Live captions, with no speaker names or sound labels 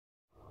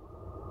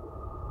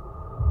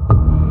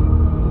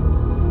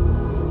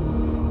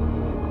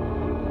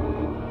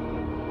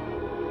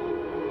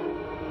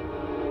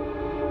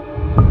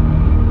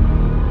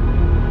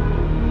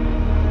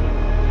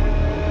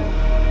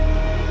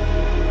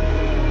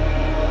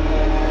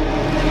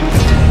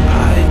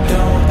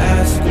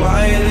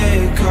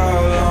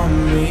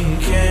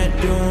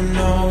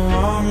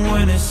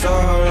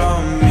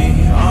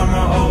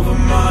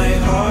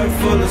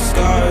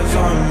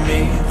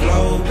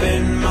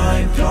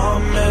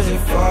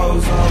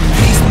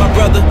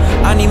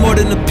need more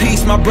than a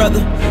piece, my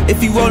brother.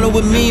 If you rollin'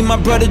 with me, my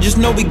brother, just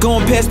know we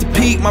going past the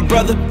peak, my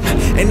brother.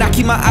 And I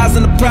keep my eyes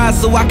on the prize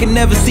so I can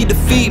never see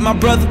defeat, my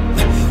brother.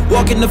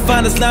 Walking the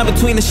finest line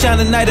between the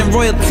shining night and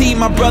royalty,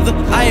 my brother.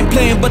 I ain't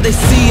playing, but they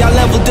see I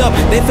leveled up.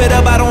 They fed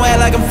up, I don't act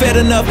like I'm fed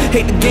enough.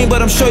 Hate the game,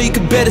 but I'm sure you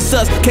can bet it's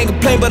us. Can't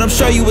complain, but I'm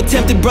sure you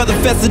attempted, brother.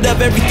 Fess it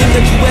up, everything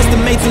that you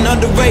estimate's an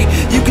underrate.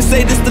 You can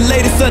say this the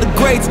latest of the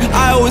greats.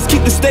 I always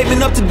keep the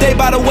statement up to date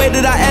by the way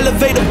that I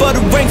elevate above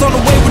the ranks. On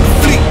the way with the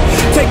fleet,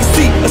 take a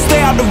seat or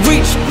stay out of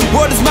reach.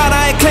 Word is mine,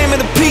 I ain't claiming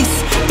a piece.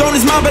 Throne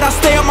is mine, but I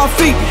stay on my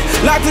feet.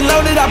 Locked and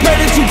loaded, I pray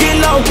that you get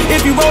low.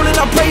 If you rollin',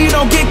 I pray you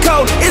don't get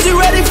cold. Is you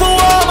ready for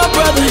war, my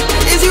brother?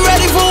 Is you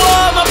ready for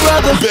war, my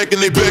brother?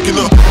 They backing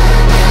up.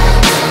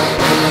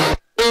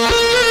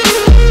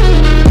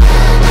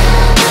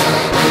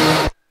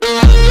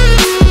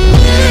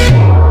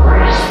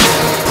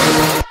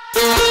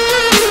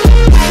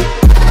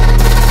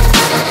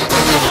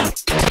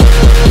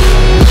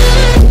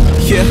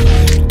 Yeah,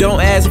 don't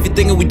ask if you're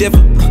thinking we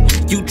different.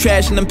 You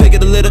trash and I'm picking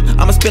the litter.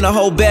 I'ma spend a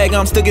whole bag,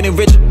 I'm still getting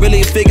richer.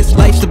 Really it figures,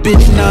 life's the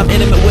bitch, now I'm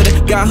intimate with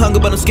it. Got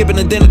hunger but I'm skipping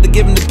the dinner to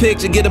give him the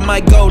picture. Get him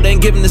my gold, they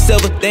ain't giving the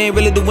silver. They ain't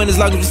really the winners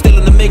long as you still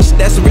in the mix.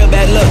 That's a real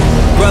bad luck,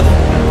 brother.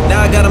 Now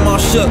I got them all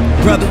shook,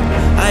 brother.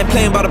 I ain't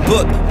playing by the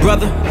book,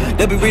 brother.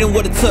 They'll be reading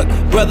what it took,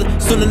 brother.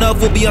 Soon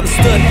enough we'll be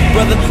understood,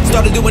 brother.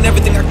 Started doing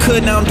everything I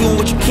could, now I'm doing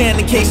what you can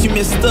in case you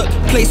mistook.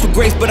 Place with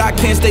grace but I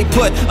can't stay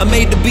put. I'm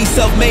made to be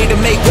self-made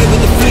and make way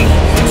with the fleet.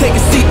 Take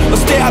a seat or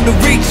stay out of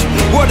reach.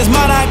 Word is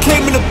mine, I ain't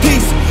claiming a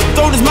piece.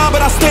 Throne is mine,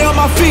 but I stay on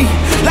my feet.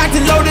 Locked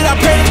and loaded, I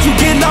pray that you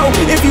get low.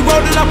 If you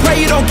rollin', I pray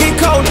you don't get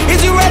cold.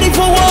 Is you ready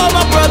for war,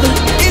 my brother?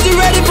 Is you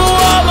ready for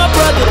war, my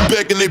brother?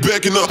 They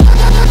backing up.